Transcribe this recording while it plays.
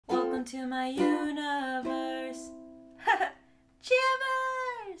Welcome to my universe.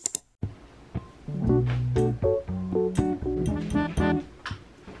 Cheers!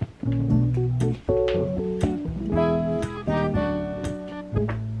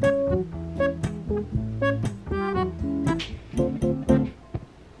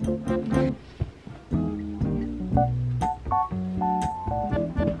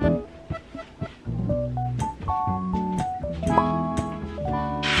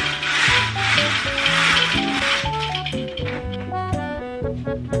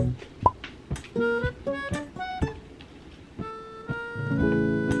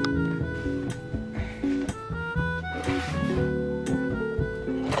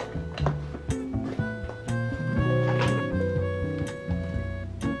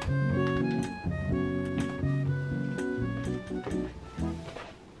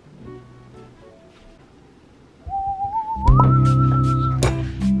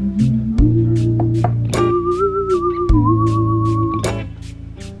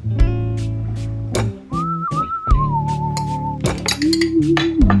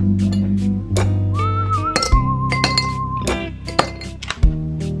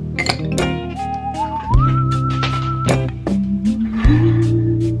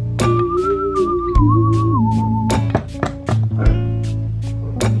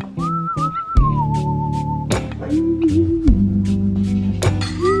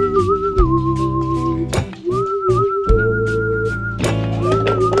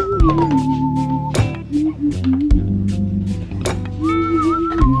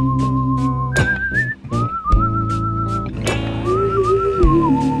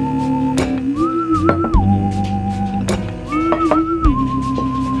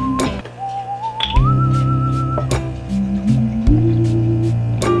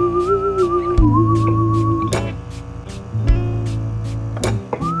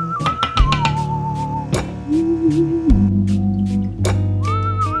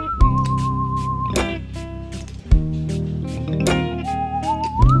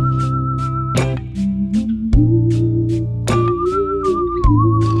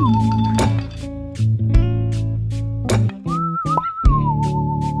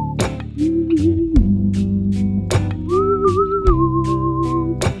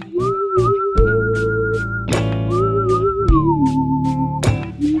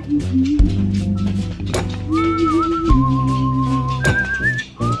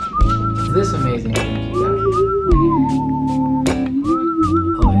 This amazing thing you got.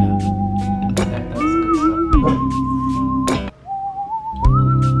 Oh yeah, that's good stuff.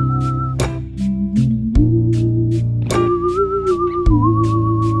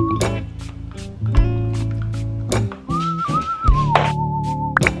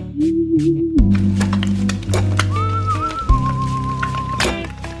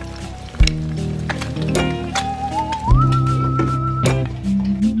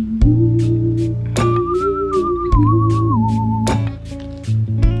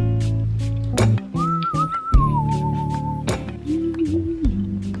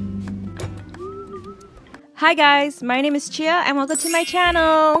 Hi guys, my name is Chia and welcome to my channel.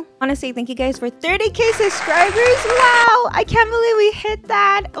 I want to say thank you guys for 30k subscribers. Wow, I can't believe we hit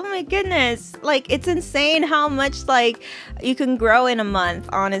that. Oh my goodness. Like, it's insane how much like you can grow in a month,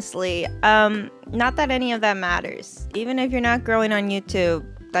 honestly. Not that any of that matters. Even if you're not growing on YouTube,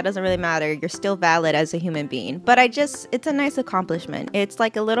 that doesn't really matter. You're still valid as a human being. But it's a nice accomplishment. It's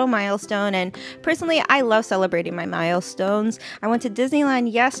like a little milestone, and personally, I love celebrating my milestones. I went to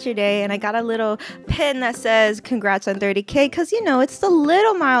Disneyland yesterday and I got a little pin that says congrats on 30k, because you know, it's the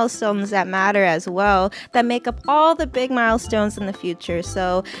little milestones that matter as well, that make up all the big milestones in the future.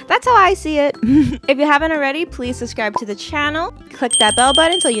 So that's how I see it. If you haven't already, please subscribe to the channel. Click that bell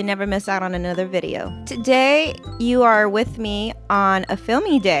button so you never miss out on another video. Today, you are with me on a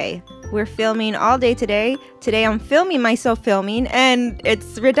filming day. We're filming all day today. Today I'm filming myself filming, and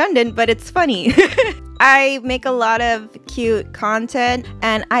it's redundant, but it's funny. I make a lot of cute content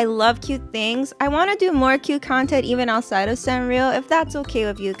and I love cute things. I want to do more cute content even outside of Sanrio, if that's okay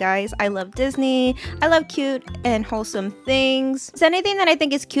with you guys. I love Disney. I love cute and wholesome things. So anything that I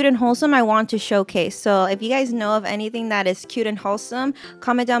think is cute and wholesome, I want to showcase. So if you guys know of anything that is cute and wholesome,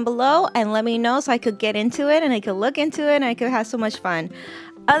 comment down below and let me know so I could get into it and I could look into it and I could have so much fun.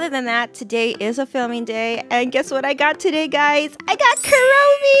 Other than that, today is a filming day, and guess what I got today, guys? I got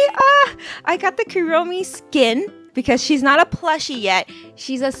Kuromi! I got the Kuromi skin, because she's not a plushie yet.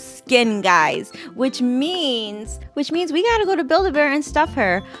 She's a skin, guys, which means we gotta go to Build-A-Bear and stuff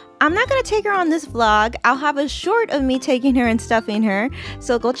her. I'm not gonna take her on this vlog. I'll have a short of me taking her and stuffing her.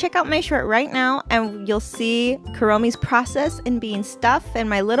 So go check out my short right now and you'll see Kuromi's process in being stuffed and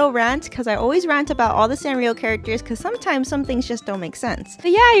my little rant, because I always rant about all the Sanrio characters because sometimes some things just don't make sense. But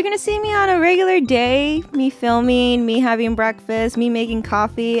yeah, you're gonna see me on a regular day, me filming, me having breakfast, me making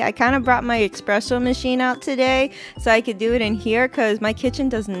coffee. I kind of brought my espresso machine out today so I could do it in here because my kitchen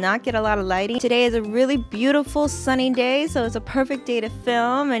does not get a lot of lighting. Today is a really beautiful sunny day, so it's a perfect day to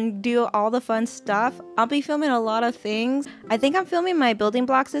film and do all the fun stuff. I'll be filming a lot of things. I think I'm filming my building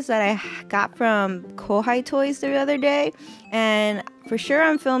blocks that I got from Kohai Toys the other day, and for sure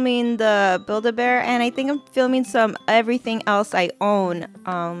I'm filming the Build-A-Bear, and I think I'm filming some everything else I own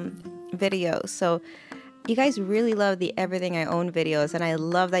videos. So you guys really love the everything I own videos, and I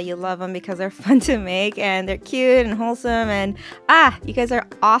love that you love them because they're fun to make and they're cute and wholesome, and you guys are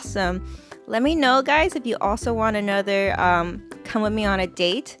awesome. Let me know, guys, if you also want another come with me on a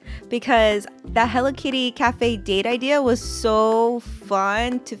date, because that Hello Kitty cafe date idea was so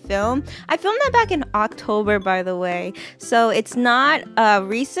fun to film. I filmed that back in October, by the way, so it's not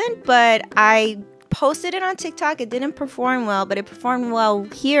recent, but I posted it on TikTok. It didn't perform well, but it performed well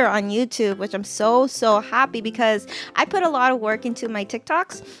here on YouTube, which I'm so happy, because I put a lot of work into my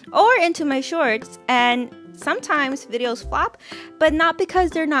TikToks or into my shorts, and sometimes videos flop, but not because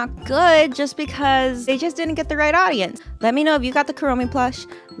they're not good, just because they just didn't get the right audience. Let me know if you got the Kuromi plush.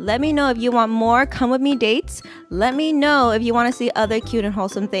 Let me know if you want more come with me dates. Let me know if you want to see other cute and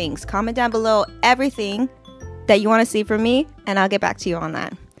wholesome things. Comment down below everything that you want to see from me, and I'll get back to you on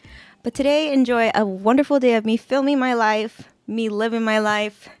that. But today, enjoy a wonderful day of me filming my life, me living my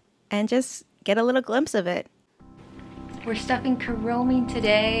life, and just get a little glimpse of it. We're stuffing Kuromi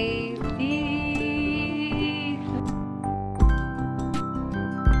today.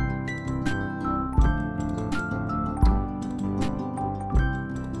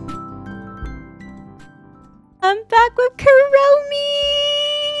 I'm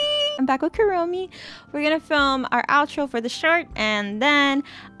back with Kuromi. We're gonna film our outro for the short, and then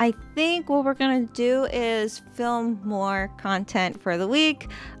I think what we're gonna do is film more content for the week.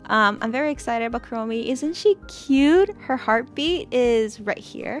 I'm very excited about Kuromi. Isn't she cute? Her heartbeat is right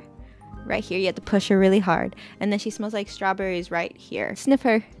here. Right here. You have to push her really hard. And then she smells like strawberries right here. Sniff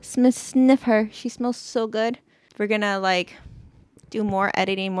her. Sniff her. She smells so good. We're gonna like do more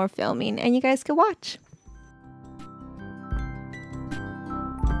editing, more filming, and you guys can watch.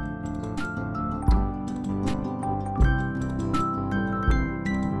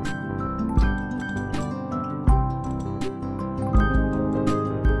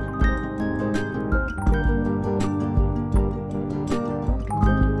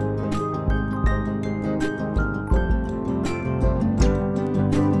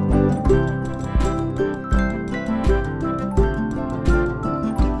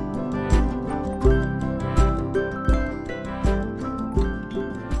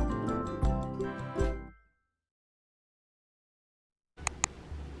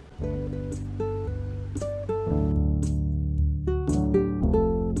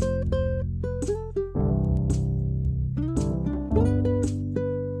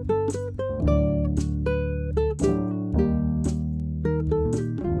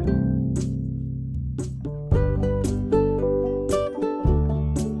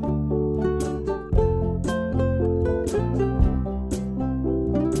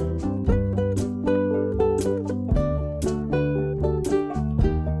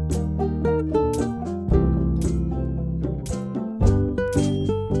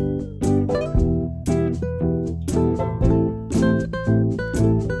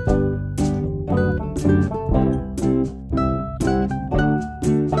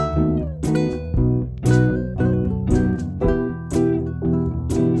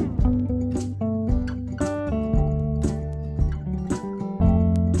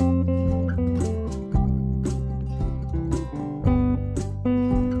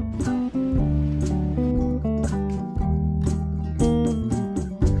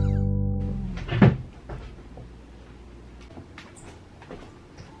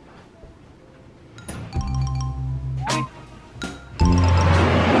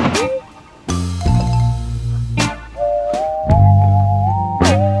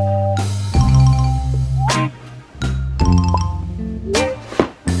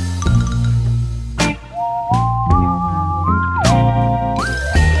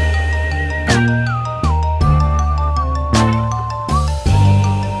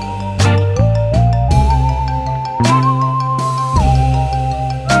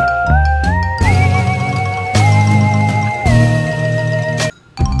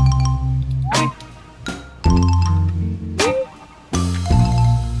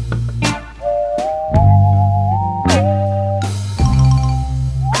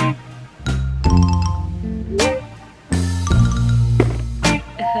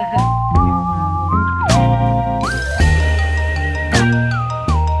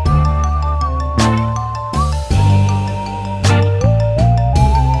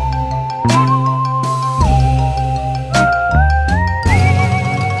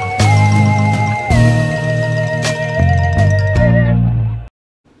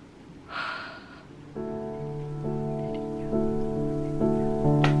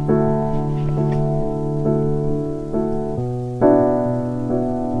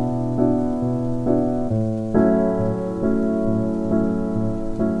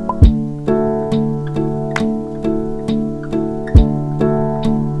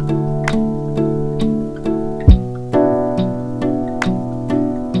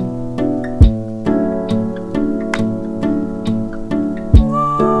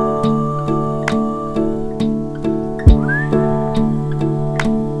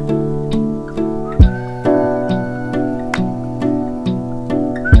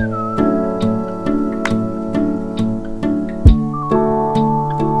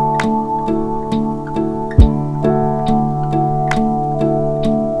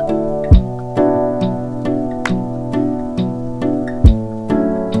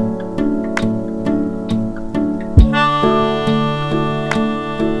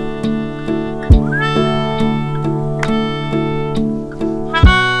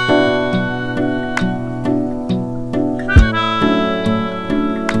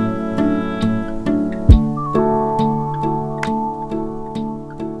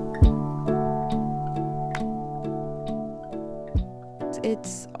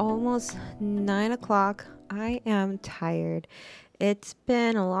 o'clock. I am tired. It's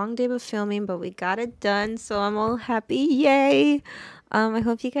been a long day of filming, but we got it done, so I'm all happy. Yay! I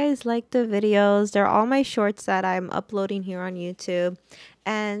hope you guys like the videos. They're all my shorts that I'm uploading here on YouTube.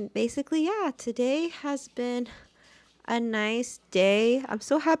 And basically, yeah, today has been a nice day. I'm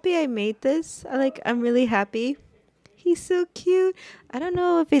so happy I made this. I'm really happy. He's so cute. I don't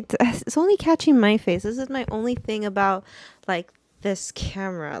know if it's only catching my face. This is my only thing about like this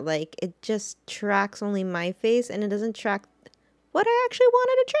camera. Like it just tracks only my face and it doesn't track what I actually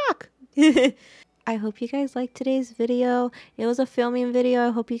wanted to track. I hope you guys liked today's video. It was a filming video.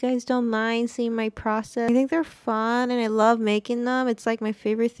 I hope you guys don't mind seeing my process. I think they're fun and I love making them. It's like my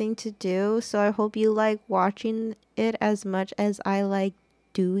favorite thing to do. So I hope you like watching it as much as I like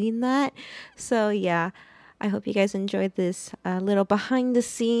doing that. So yeah, I hope you guys enjoyed this little behind the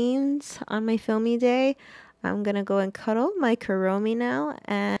scenes on my filming day. I'm gonna go and cuddle my Kuromi now.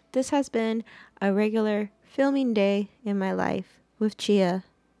 And this has been a regular filming day in my life with Chia.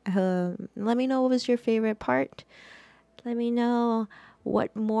 Let me know what was your favorite part. Let me know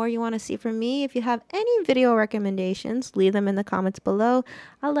what more you want to see from me. If you have any video recommendations, leave them in the comments below.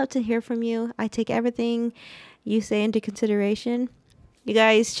 I'd love to hear from you. I take everything you say into consideration. You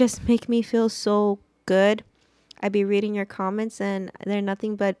guys just make me feel so good. I be reading your comments and they're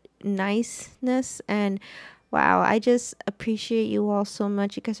nothing but niceness, and wow, I just appreciate you all so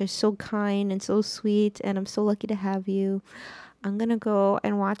much. You guys are so kind and so sweet, and I'm so lucky to have you. I'm gonna go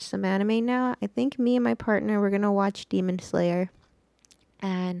and watch some anime now. I think me and my partner, we're gonna watch Demon Slayer.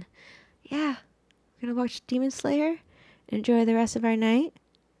 And yeah, we're gonna watch Demon Slayer, enjoy the rest of our night,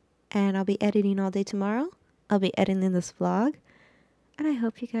 and I'll be editing all day tomorrow. I'll be editing this vlog, and I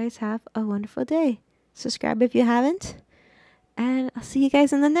hope you guys have a wonderful day. Subscribe if you haven't, and I'll see you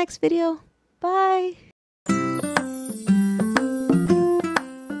guys in the next video. Bye!